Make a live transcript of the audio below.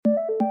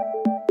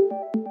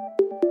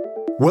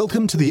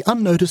Welcome to The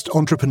Unnoticed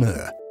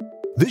Entrepreneur.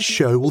 This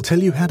show will tell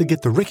you how to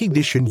get the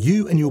recognition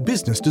you and your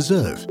business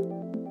deserve.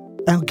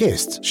 Our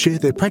guests share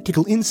their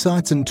practical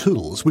insights and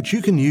tools which you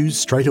can use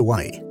straight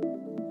away.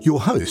 Your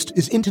host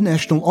is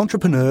international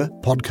entrepreneur,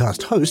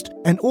 podcast host,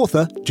 and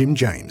author Jim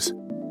James.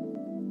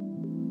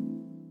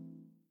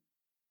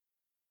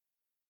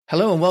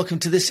 Hello and welcome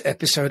to this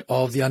episode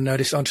of The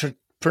Unnoticed Entrepreneur.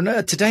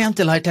 Today I'm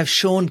delighted to have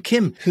Sean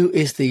Kim, who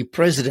is the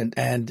president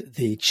and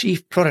the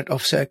chief product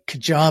officer at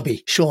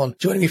Kajabi. Sean,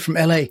 joining me from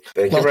LA.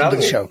 Thank you for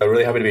having me. I'm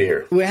really happy to be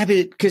here. We're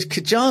happy because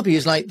Kajabi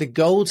is like the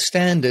gold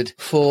standard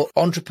for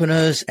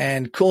entrepreneurs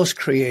and course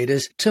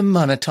creators to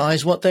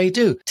monetize what they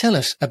do. Tell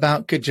us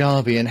about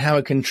Kajabi and how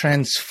it can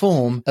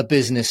transform a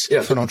business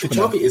for an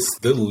entrepreneur. Kajabi is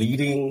the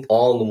leading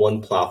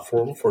all-in-one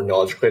platform for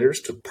knowledge creators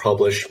to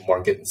publish,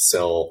 market, and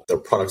sell their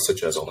products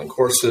such as online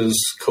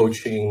courses,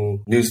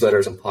 coaching,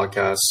 newsletters, and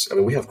podcasts. I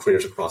mean, we have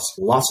creators across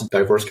lots of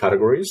diverse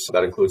categories.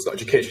 That includes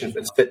education,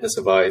 fitness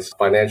advice,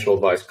 financial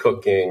advice,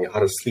 cooking,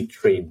 how to sleep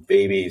train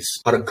babies,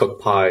 how to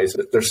cook pies.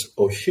 There's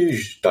a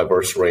huge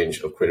diverse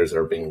range of creators that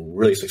are being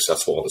really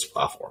successful on this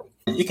platform.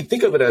 You can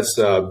think of it as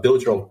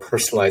build your own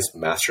personalized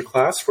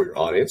masterclass for your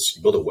audience.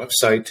 You build a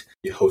website,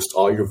 you host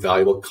all your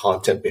valuable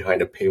content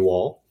behind a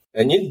paywall,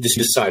 and you just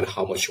decide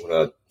how much you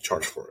want to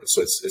charge for it.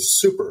 So it's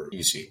super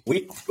easy.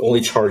 We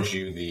only charge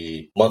you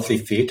the monthly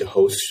fee to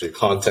host the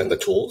content and the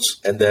tools,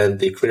 and then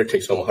the creator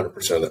takes home 100%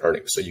 of the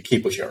earnings. So you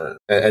keep what you earn.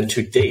 And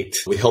to date,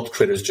 we helped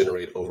creators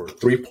generate over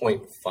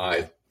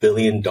 $3.5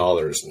 billion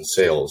in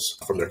sales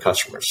from their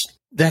customers.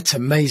 That's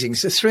amazing.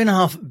 So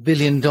 $3.5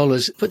 billion.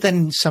 Put that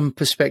in some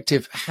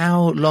perspective.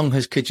 How long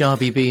has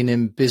Kajabi been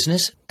in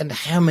business and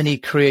how many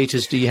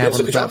creators do you have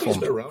on the platform? Kajabi's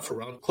been around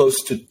for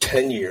close to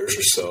 10 years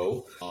or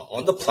so.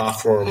 On the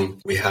platform,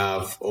 we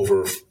have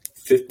over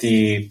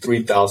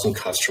 53,000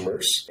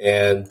 customers,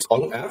 and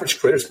on average,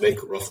 creators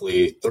make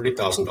roughly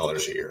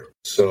 $30,000 a year.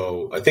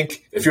 So I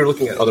think if you're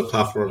looking at other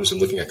platforms and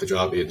looking at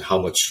Kajabi and how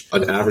much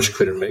an average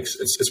creator makes,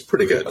 it's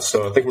pretty good.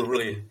 So I think we're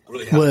really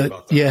happy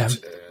about that. Yeah.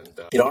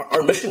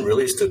 Our mission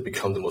really is to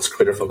become the most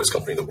creator-focused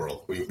company in the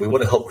world. We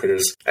want to help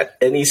creators at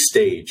any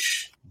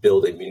stage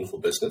build a meaningful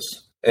business.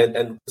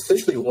 And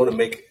essentially, we want to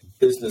make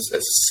business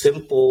as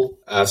simple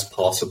as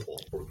possible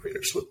for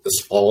creators with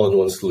this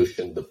all-in-one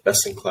solution, the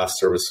best-in-class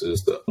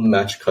services, the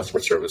unmatched customer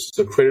service,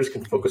 so creators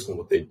can focus on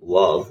what they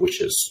love,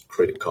 which is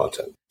creating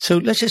content. So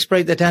let's just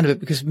break that down a bit,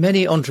 because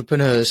many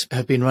entrepreneurs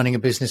have been running a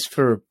business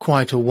for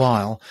quite a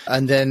while.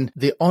 And then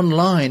the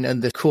online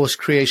and the course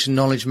creation,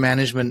 knowledge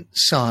management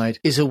side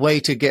is a way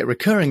to get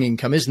recurring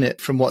income, isn't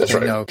it, from what they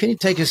know? Can you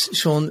take us,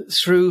 Sean,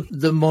 through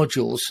the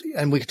modules?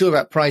 And we can talk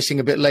about pricing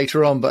a bit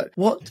later on, but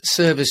what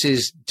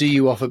services do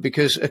you offer?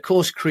 Because a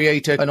course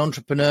creator, an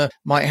entrepreneur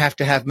might have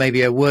to have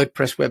maybe a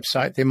WordPress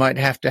website. They might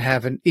have to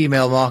have an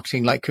email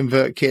marketing like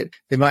ConvertKit.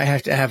 They might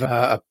have to have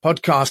a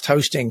podcast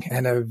hosting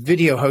and a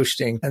video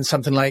hosting and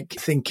something like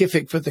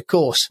Thinkific for the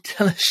course.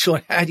 Tell us,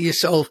 Sean, how do you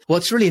solve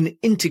what's really an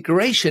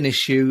integration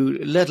issue,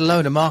 let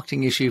alone a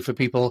marketing issue for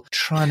people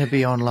trying to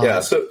be online?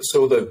 Yeah,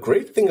 so the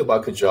great thing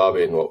about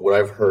Kajabi and what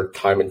I've heard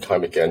time and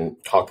time again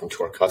talking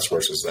to our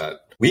customers is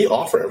that we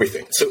offer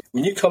everything. So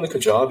when you come to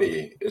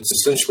Kajabi, it's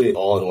essentially an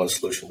all-in-one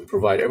solution. We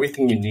provide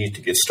everything you need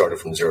to get started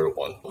from 0 to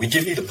 1. We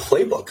give you the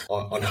playbook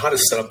on how to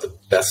set up the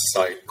best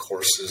site,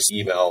 courses,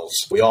 emails.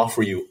 We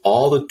offer you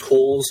all the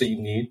tools that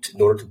you need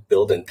in order to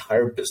build an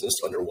entire business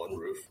under one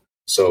roof.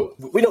 So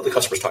we know the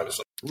customer's time is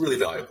really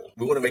valuable.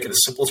 We want to make it as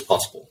simple as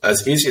possible,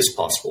 as easy as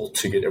possible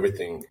to get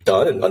everything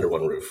done and under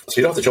one roof. So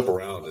you don't have to jump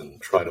around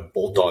and try to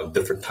bolt on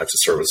different types of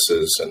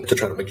services and to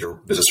try to make your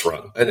business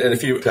run. And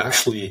if you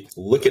actually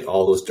look at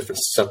all those different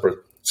separate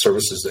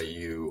services that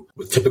you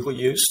would typically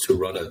use to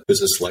run a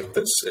business like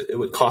this, it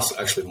would cost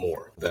actually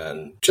more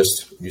than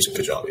just using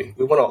Kajabi.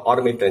 We want to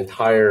automate the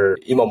entire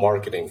email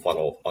marketing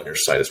funnel on your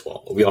site as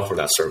well. We offer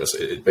that service.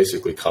 It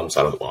basically comes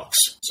out of the box.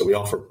 So we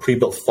offer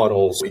pre-built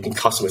funnels. You can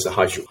customize it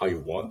how you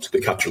want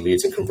to capture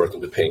leads and convert them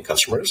to paying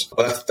customers.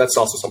 But that's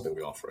also something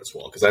we offer as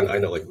well, because I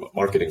know like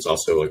marketing is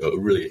also like a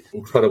really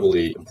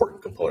incredibly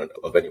important component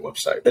of any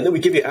website. And then we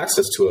give you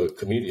access to a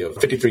community of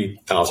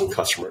 53,000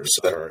 customers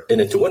that are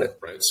in it to win it,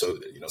 right? So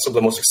some of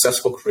the most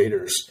successful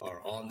creators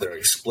are on there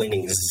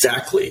explaining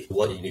exactly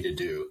what you need to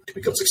do to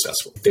become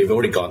successful. They've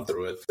already gone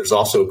through it. There's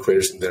also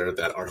creators in there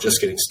that are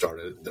just getting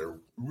started. They're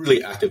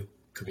really active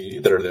community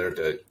that are there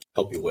to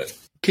help you win.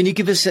 Can you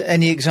give us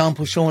any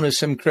example, Sean, of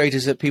some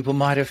creators that people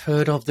might have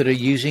heard of that are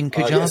using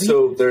Kajabi?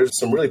 So there's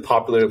some really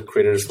popular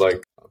creators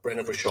like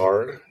Brendon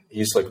Burchard.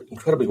 He's like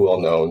incredibly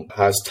well known,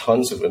 has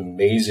tons of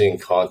amazing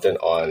content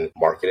on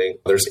marketing.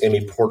 There's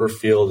Amy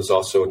Porterfield is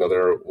also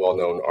another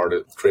well-known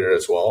artist creator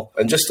as well.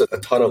 And just a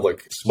ton of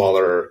like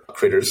smaller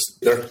creators.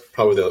 They're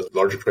probably the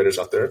larger creators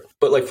out there.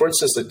 But like, for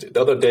instance,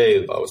 the other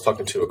day I was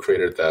talking to a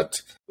creator that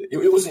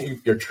it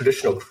wasn't your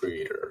traditional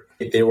creator.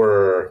 They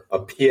were a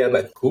PM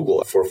at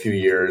Google for a few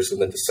years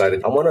and then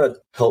decided, I want to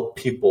help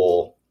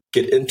people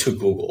get into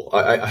Google.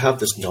 I have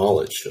this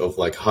knowledge of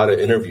like how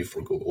to interview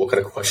for Google, what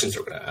kind of questions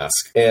they're going to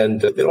ask.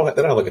 And they don't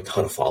have like a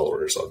ton of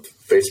followers on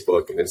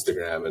Facebook and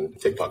Instagram and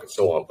TikTok and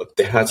so on, but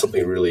they had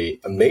something really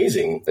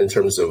amazing in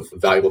terms of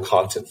valuable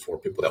content for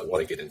people that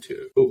want to get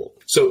into Google.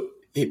 So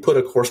he put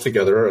a course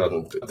together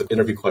on the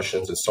interview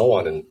questions and so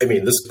on. And I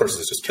mean, this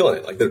person is just killing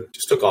it. Like they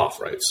just took off,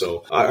 right?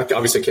 So I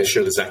obviously can't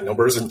share the exact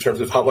numbers in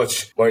terms of how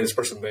much money this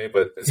person made,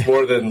 but it's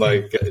more than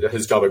like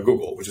his job at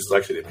Google, which is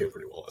actually they pay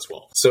pretty well as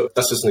well. So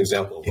that's just an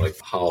example of like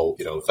how,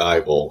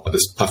 valuable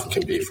this platform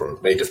can be for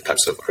many different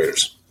types of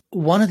creators.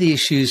 One of the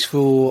issues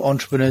for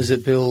entrepreneurs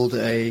that build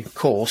a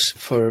course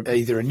for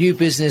either a new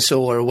business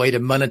or a way to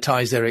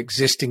monetize their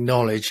existing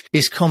knowledge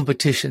is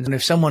competition. And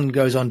if someone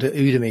goes on to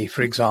Udemy,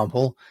 for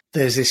example,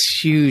 there's this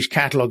huge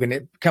catalog and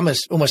it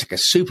becomes almost like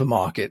a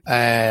supermarket.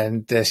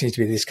 And there seems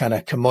to be this kind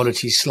of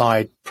commodity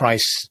slide.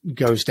 Price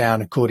goes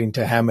down according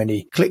to how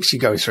many clicks you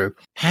go through.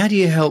 How do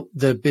you help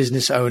the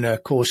business owner,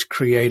 course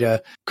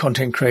creator,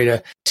 content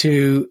creator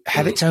to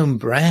have its own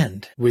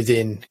brand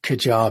within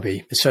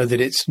Kajabi so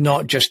that it's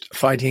not just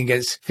fighting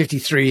against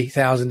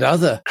 53,000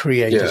 other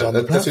creators on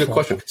the platform? That's a good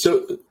question.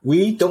 So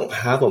we don't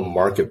have a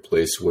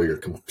marketplace where you're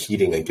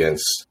competing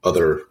against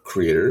other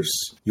creators.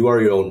 You are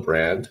your own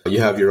brand.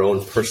 You have your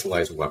own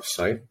personalized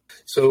website.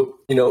 So,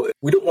 we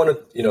don't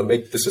want to,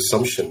 make this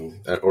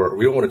assumption or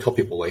we don't want to tell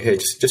people like, hey,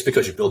 just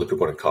because you build it,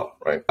 people are going to come,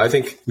 right? I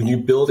think when you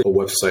build a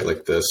website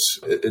like this,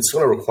 it's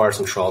going to require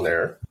some trial and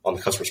error on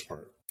the customer's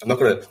part. I'm not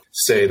going to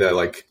say that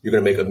like you're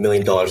going to make $1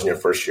 million in your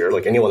first year.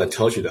 Like anyone that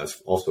tells you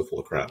that's also full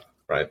of crap.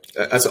 Right.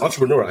 As an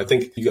entrepreneur, I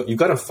think you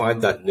got to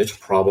find that niche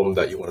problem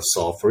that you want to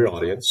solve for your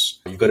audience.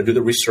 You got to do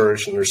the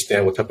research and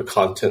understand what type of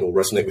content will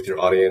resonate with your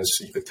audience.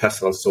 You could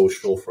test it on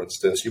social, for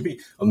instance. You'll be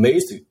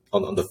amazed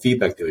on the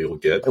feedback that you'll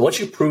get. And once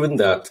you've proven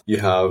that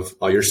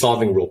you're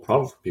solving a real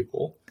problem for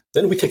people,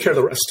 then we take care of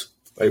the rest.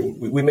 Right?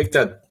 We make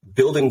that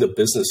building the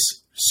business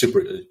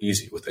super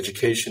easy with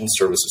education,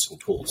 services,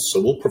 and tools.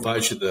 So we'll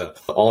provide you the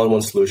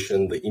all-in-one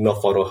solution, the email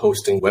funnel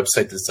hosting,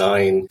 website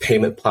design,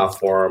 payment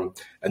platform,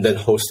 and then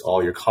host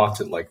all your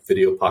content like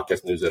video,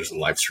 podcast, newsletters, and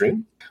live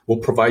stream. We'll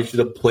provide you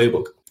the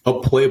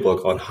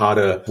playbook on how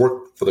to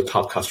work for the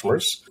top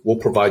customers. We'll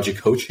provide you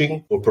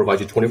coaching. We'll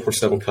provide you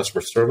 24/7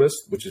 customer service,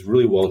 which is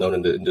really well known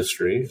in the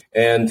industry.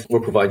 And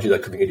we'll provide you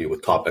that community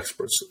with top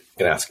experts. So you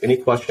can ask any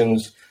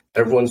questions.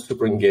 Everyone's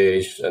super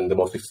engaged, and the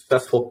most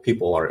successful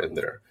people are in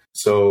there.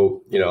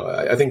 So,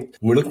 I think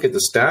when we look at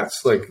the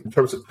stats, like in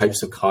terms of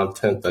types of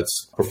content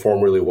that's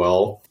performed really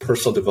well,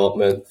 personal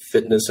development,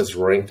 fitness has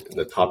ranked in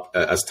the top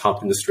as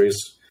top industries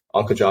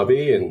on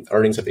Kajabi, and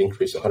earnings have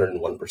increased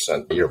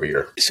 101% year over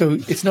year. So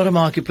it's not a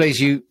marketplace.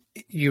 You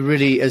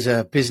really, as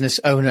a business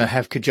owner,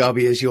 have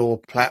Kajabi as your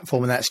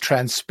platform, and that's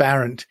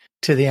transparent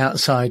to the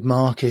outside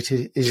market.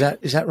 Is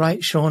that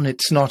right, Sean?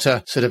 It's not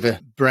a sort of a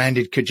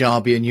branded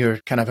Kajabi and you're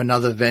kind of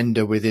another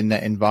vendor within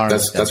that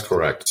environment. That's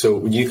correct. So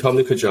when you come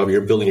to Kajabi,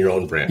 you're building your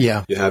own brand.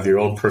 Yeah. You have your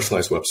own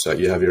personalized website.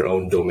 You have your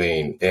own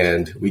domain,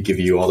 and we give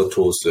you all the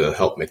tools to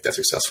help make that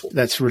successful.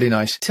 That's really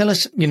nice. Tell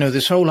us,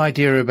 this whole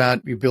idea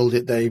about you build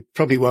it, they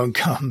probably won't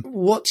come.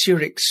 What's your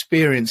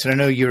experience? And I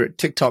know you're at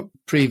TikTok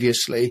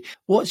previously.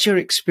 What's your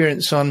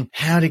experience on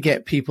how to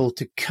get people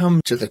to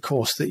come to the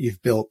course that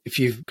you've built? If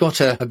you've got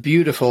a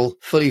beautiful,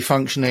 fully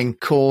functioning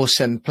course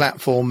and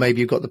platform,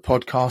 maybe you've got the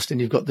podcast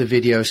and you've got the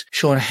videos.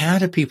 Sean, how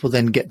do people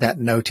then get that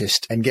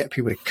noticed and get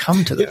people to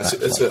come to the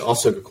platform? It's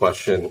also a good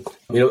question.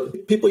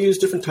 People use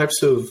different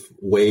types of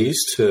ways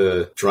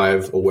to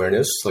drive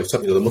awareness. Like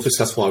the most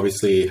successful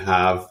obviously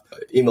have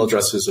email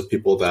addresses of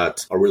people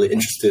that are really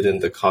interested in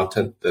the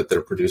content that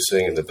they're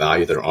producing and the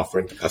value they're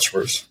offering to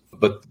customers.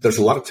 But there's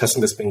a lot of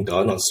testing that's being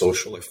done on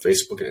social, like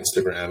Facebook and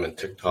Instagram and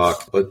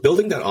TikTok. But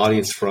building that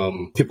audience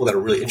from people that are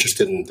really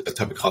interested in the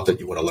type of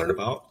content you want to learn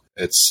about,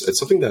 it's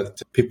something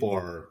that people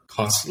are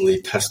constantly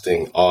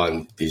testing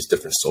on these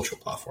different social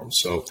platforms.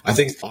 So I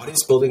think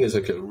audience building is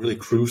like a really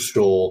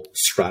crucial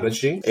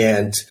strategy.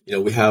 And,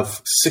 we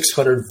have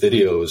 600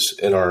 videos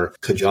in our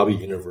Kajabi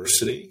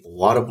University. A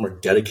lot of them are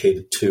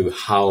dedicated to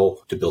how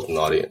to build an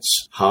audience,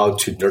 how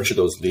to nurture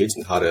those leads,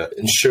 and how to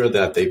ensure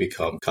that they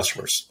become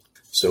customers.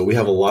 So we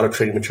have a lot of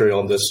training material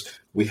on this.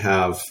 We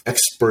have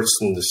experts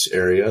in this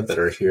area that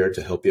are here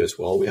to help you as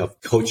well. We have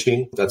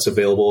coaching that's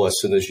available as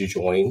soon as you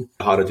join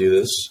how to do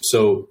this.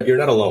 So you're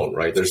not alone,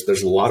 right?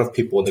 There's a lot of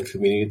people in the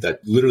community that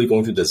literally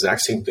going through the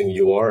exact same thing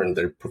you are, and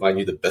they're providing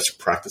you the best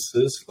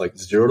practices, like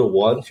 0 to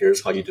 1.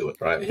 Here's how you do it,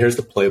 right? Here's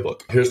the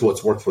playbook. Here's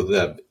what's worked for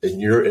them in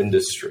your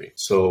industry.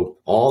 So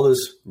all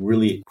this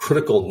really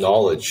critical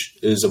knowledge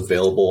is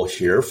available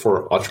here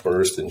for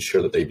entrepreneurs to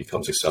ensure that they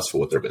become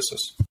successful with their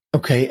business.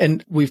 Okay.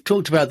 And we've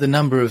talked about the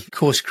number of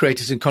course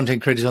creators and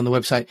content creators on the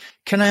website.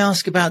 Can I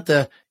ask about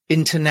the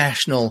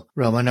international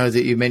realm? I know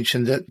that you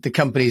mentioned that the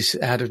company's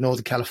out of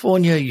Northern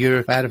California,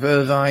 you're out of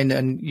Irvine,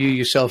 and you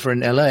yourself are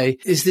in LA.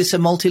 Is this a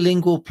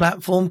multilingual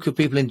platform? Could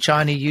people in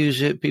China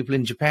use it? People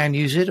in Japan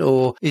use it?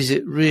 Or is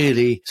it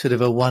really sort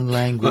of a one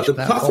language the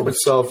platform? platform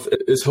itself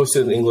is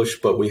hosted in English,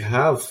 but we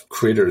have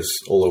creators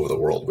all over the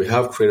world. We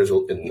have creators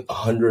in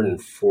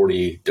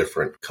 140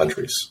 different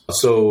countries.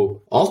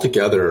 So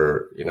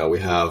altogether, we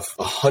have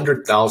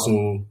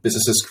 100,000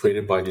 businesses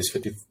created by these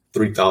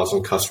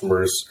 53,000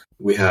 customers.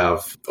 We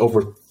have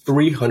over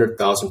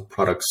 300,000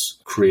 products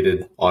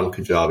created on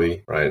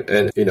Kajabi, right?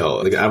 And,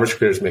 the average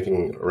creator is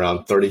making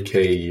around $30K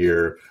a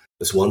year.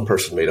 This one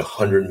person made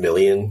 $100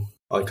 million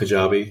on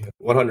Kajabi.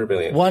 100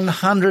 million.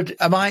 100,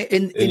 am I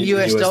in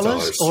US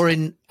dollars or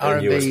in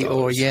RMB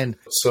or yen?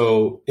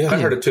 So, I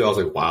heard it too. I was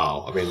like,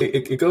 wow. I mean,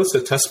 it goes to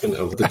a testament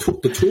of the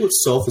tool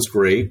itself is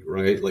great,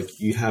 right? Like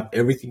you have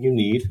everything you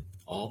need,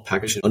 all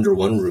packaged under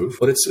one roof.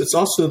 But it's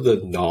also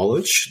the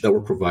knowledge that we're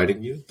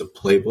providing you, the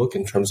playbook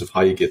in terms of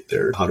how you get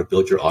there, how to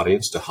build your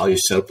audience, to how you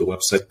set up the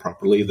website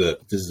properly, the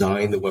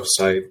design the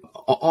website,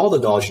 all the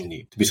knowledge you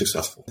need to be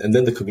successful. And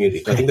then the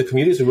community. I think the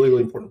community is a really,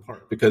 really important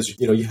part because,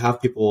 you have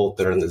people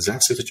that are in the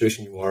exact same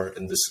situation you are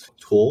in this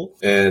tool,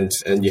 and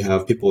you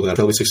have people that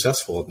are really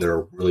successful and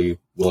they're really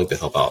willing to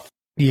help out.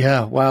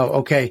 Yeah. Wow.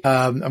 Okay.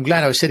 I'm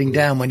glad I was sitting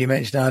down when you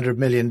mentioned $100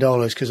 million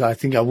because I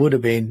think I would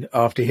have been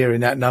after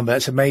hearing that number.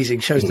 That's amazing.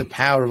 Shows the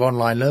power of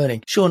online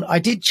learning. Sean, I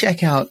did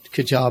check out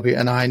Kajabi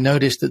and I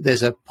noticed that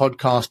there's a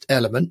podcast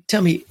element.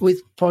 Tell me,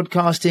 with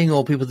podcasting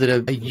or people that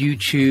are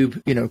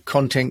YouTube,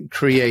 content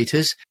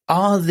creators,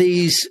 are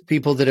these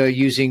people that are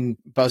using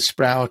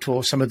Buzzsprout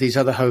or some of these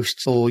other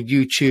hosts or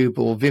YouTube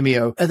or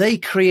Vimeo, are they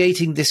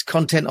creating this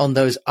content on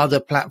those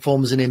other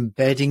platforms and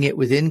embedding it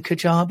within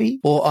Kajabi,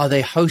 or are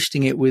they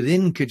hosting it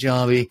within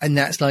Kajabi and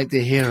that's like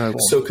the hero?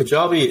 So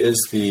Kajabi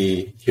is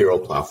the hero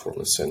platform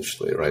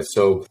essentially, right?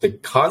 So the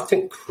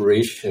content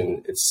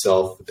creation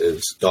itself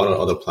is done on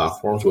other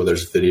platforms, whether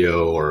it's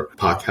video or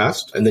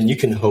podcast, and then you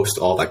can host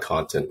all that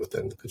content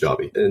within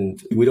Kajabi.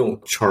 And we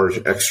don't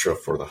charge extra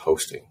for the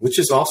hosting, which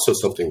is also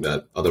something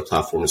that other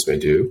platforms may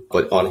do.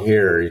 But on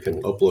here, you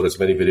can upload as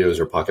many videos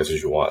or podcasts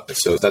as you want.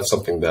 So that's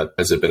something that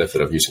has a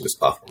benefit of using this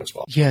platform as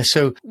well. Yeah.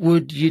 So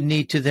would you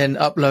need to then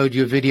upload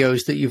your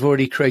videos that you've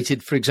already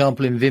created, for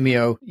example, in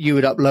Vimeo? You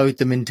would upload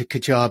them into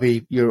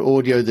Kajabi, your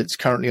audio that's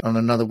currently on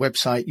another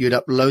website, you'd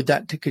upload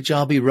that to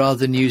Kajabi rather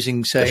than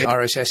using, say,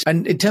 RSS.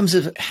 And in terms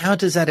of how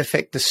does that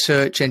affect the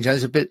search engine?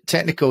 It's a bit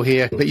technical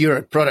here, but you're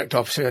a product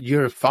officer.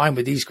 You're fine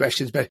with these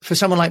questions. But for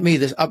someone like me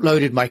that's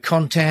uploaded my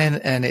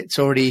content and it's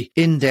already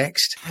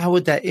indexed, how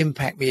would that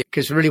impact me?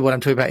 Because really what I'm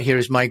talking about here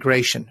is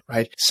migration,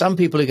 right? Some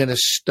people are going to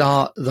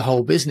start the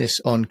whole business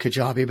on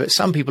Kajabi, but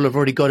some people have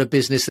already got a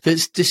business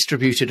that's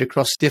distributed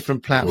across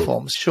different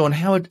platforms. Sean,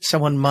 how would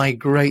someone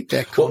migrate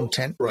their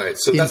content? Right.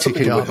 So that's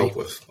something we help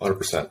with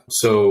 100%.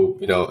 So,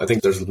 I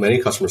think there's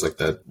many customers like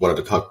that wanted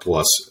to talk to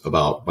us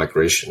about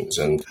migrations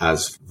and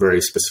has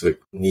very specific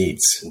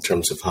needs in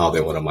terms of how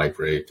they want to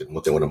migrate and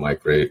what they want to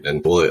migrate,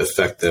 and will it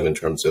affect them in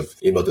terms of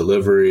email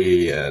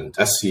delivery and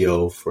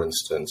SEO, for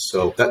instance.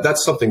 So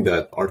that's something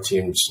that our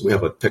teams, we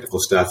have a technical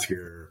staff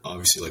here,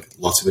 obviously like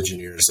lots of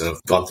engineers that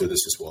have gone through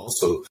this as well.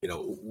 So,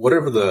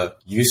 whatever the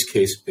use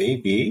case may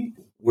be,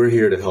 we're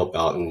here to help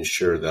out and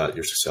ensure that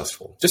you're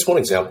successful. Just one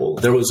example,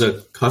 there was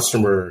a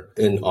customer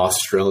in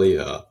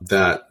Australia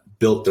that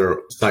built their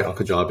site on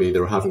Kajabi. They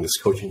were having this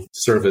coaching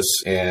service,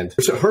 and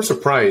to her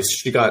surprise,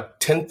 she got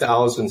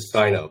 10,000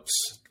 signups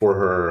for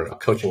her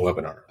coaching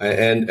webinar.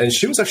 And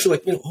she was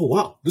actually like, oh,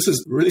 wow, this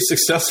is really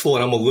successful.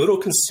 And I'm a little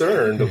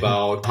concerned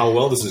about how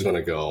well this is going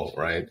to go,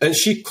 right? And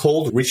she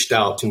cold reached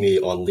out to me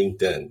on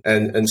LinkedIn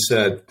and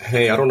said,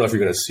 hey, I don't know if you're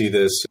going to see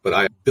this, but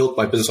I built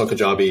my business on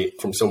Kajabi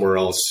from somewhere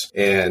else.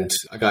 And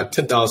I got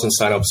 10,000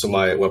 signups on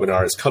my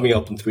webinar. It's coming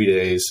up in 3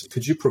 days.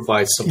 Could you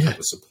provide some type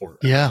of support?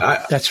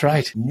 Yeah, that's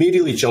right.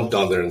 Immediately jumped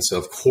on there and said,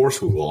 of course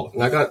we will.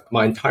 And I got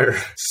my entire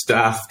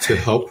staff to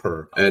help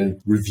her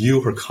and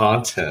review her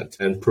content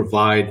and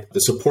provide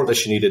the support that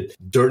she needed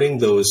during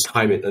those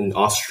time in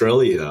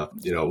Australia,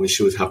 when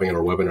she was having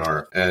her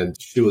webinar. And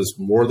she was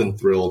more than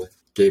thrilled,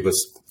 gave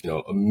us,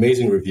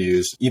 amazing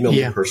reviews, emailed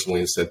me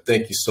personally and said,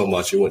 thank you so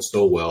much. It went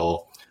so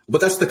well.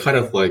 But that's the kind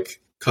of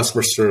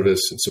customer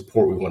service and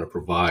support we want to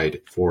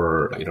provide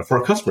for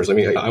our customers. I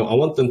mean, I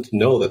want them to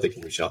know that they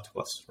can reach out to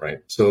us, right?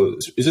 So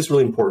it's just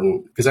really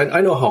important because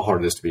I know how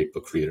hard it is to be a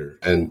creator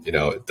and,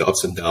 the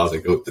ups and downs they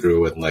go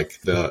through and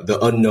the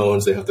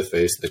unknowns they have to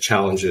face, the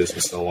challenges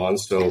and so on.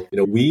 So,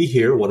 we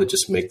here want to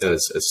just make that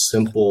as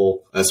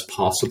simple as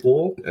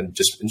possible and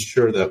just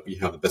ensure that we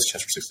have the best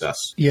chance for success.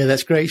 Yeah,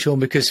 that's great, Sean,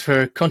 because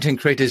for content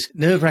creators,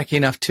 nerve-wracking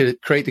enough to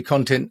create the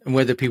content and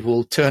whether people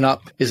will turn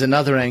up is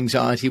another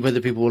anxiety,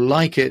 whether people will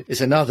like it is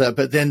another,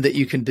 but then that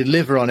you can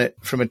deliver on it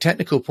from a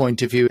technical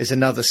point of view is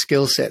another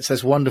skill set. So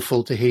that's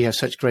wonderful to hear you have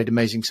such great,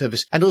 amazing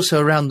service. And also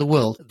around the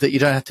world, that you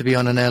don't have to be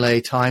on an LA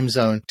time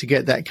zone to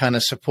get that kind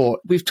of support.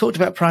 We've talked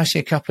about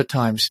pricing a couple of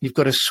times. You've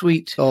got a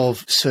suite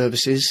of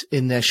services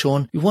in there,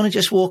 Sean. You want to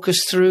just walk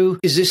us through,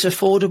 is this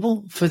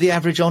affordable for the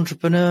average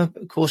entrepreneur,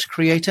 course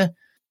creator?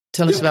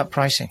 Tell us about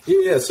pricing.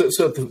 Yeah. So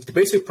the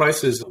basic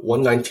price is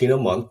 $119 a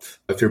month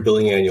if you're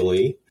billing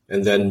annually.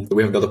 And then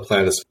we have another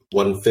plan that's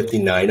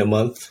 $159 a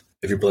month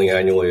if you're billing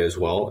annually as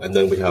well. And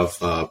then we have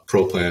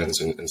pro plans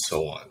and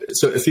so on.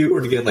 So if you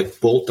were to get like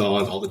bolt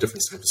on all the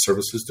different types of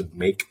services to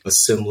make a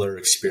similar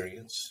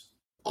experience,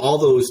 all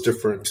those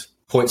different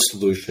point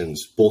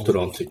solutions bolted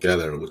on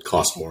together would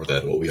cost more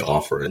than what we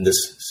offer in this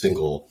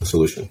single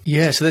solution.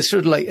 Yeah, so that's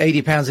sort of like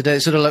 £80 a day.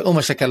 It's sort of like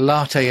almost like a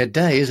latte a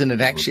day, isn't it?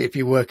 Actually, if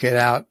you work it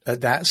out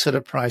at that sort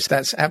of price,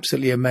 that's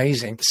absolutely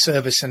amazing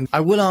service. And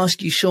I will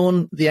ask you,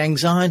 Sean, the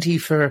anxiety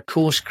for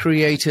course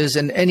creators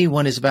and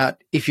anyone is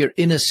about if you're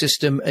in a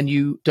system and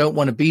you don't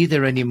want to be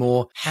there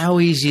anymore, how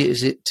easy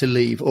is it to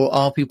leave, or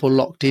are people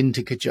locked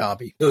into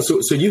Kajabi? No,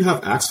 so you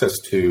have access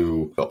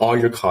to all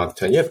your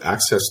content. You have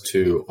access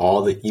to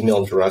all the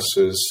email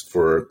addresses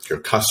for your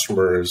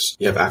customers.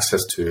 You have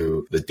access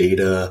to the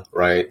data,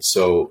 right?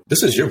 So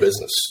this is your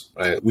business,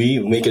 right? We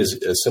make it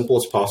as simple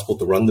as possible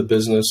to run the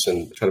business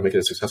and try to make it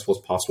as successful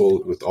as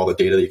possible with all the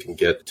data you can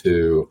get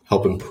to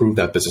help improve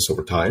that business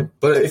over time.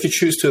 But if you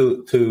choose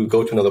to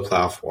go to another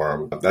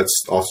platform,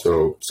 that's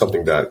also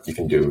something that you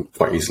can do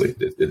quite easily.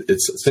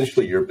 It's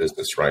essentially your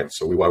business, right?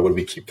 So why would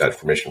we keep that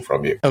information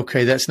from you?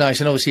 Okay, that's nice.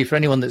 And obviously for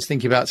anyone that's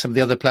thinking about some of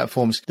the other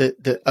platforms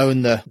that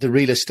own the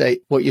real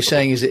estate, what you're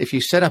saying is that if you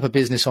set up a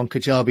business on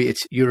Kajabi,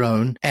 it's your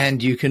own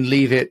and you can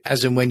leave it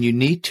as and when you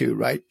need to,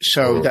 right?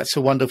 So that's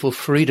a wonderful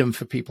freedom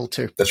for people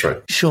too. That's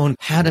right. Sean,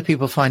 how do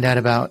people find out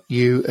about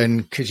you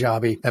and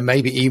Kajabi and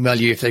maybe email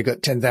you if they've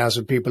got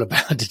 10,000 people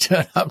about to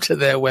turn up to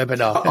their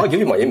webinar? I'll give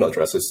you my email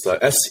address. It's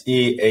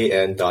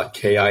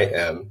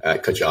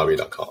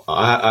sean.kim@kajabi.com.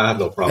 I have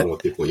no problem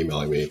with people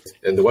emailing me.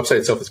 And the website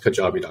itself is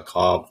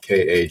kajabi.com,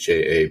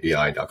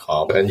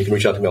 kajabi.com. And you can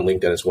reach out to me on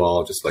LinkedIn as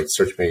well. Just like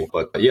search me.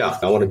 But yeah,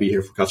 I want to be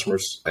here for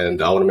customers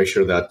and I want to make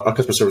sure that our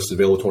customer service is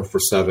available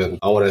 24/7.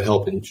 I want to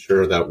help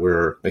ensure that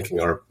we're making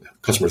our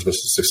customers'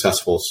 business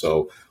successful.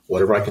 So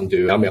whatever I can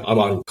do, I'm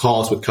on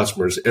calls with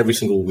customers every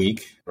single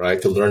week,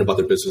 right, to learn about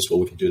their business, what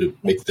we can do to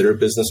make their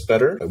business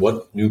better, and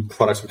what new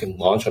products we can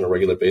launch on a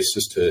regular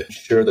basis to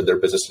ensure that their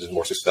business is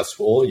more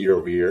successful year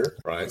over year,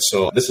 right?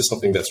 So this is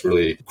something that's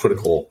really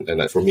critical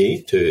and for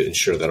me to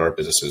ensure that our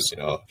business is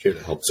here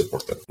to help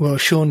support them. Well,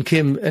 Sean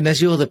Kim, and as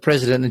you're the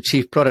president and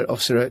chief product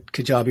officer at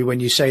Kajabi,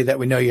 when you say that,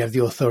 we know you have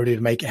the authority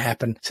to make it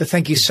happen. So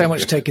thank you so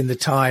much for taking the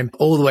time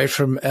all the way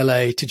from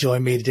LA to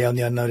join me today on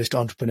The Unnoticed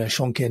Entrepreneur.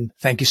 Sean Kim,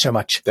 thank you so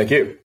much. Thank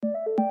you.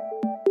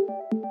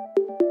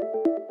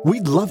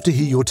 We'd love to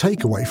hear your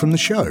takeaway from the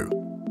show.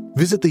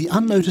 Visit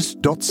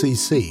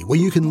theunnoticed.cc where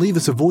you can leave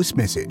us a voice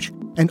message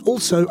and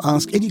also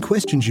ask any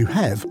questions you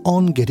have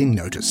on getting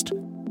noticed.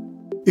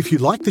 If you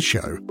like the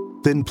show,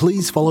 then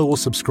please follow or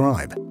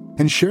subscribe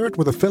and share it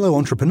with a fellow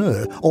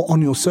entrepreneur or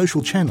on your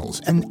social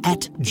channels and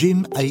at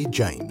Jim A.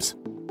 James.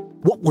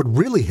 What would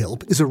really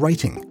help is a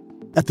rating.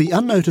 At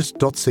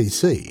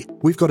theunnoticed.cc,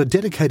 we've got a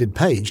dedicated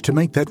page to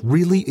make that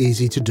really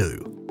easy to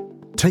do.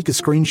 Take a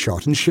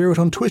screenshot and share it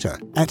on Twitter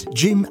at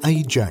Jim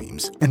A.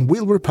 James, and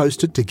we'll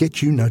repost it to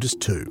get you noticed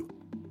too.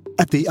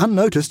 At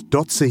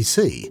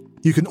theunnoticed.cc,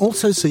 you can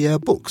also see our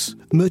books,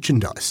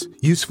 merchandise,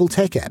 useful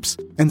tech apps,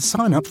 and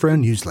sign up for our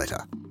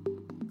newsletter.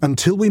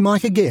 Until we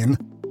mic again,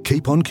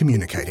 keep on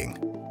communicating.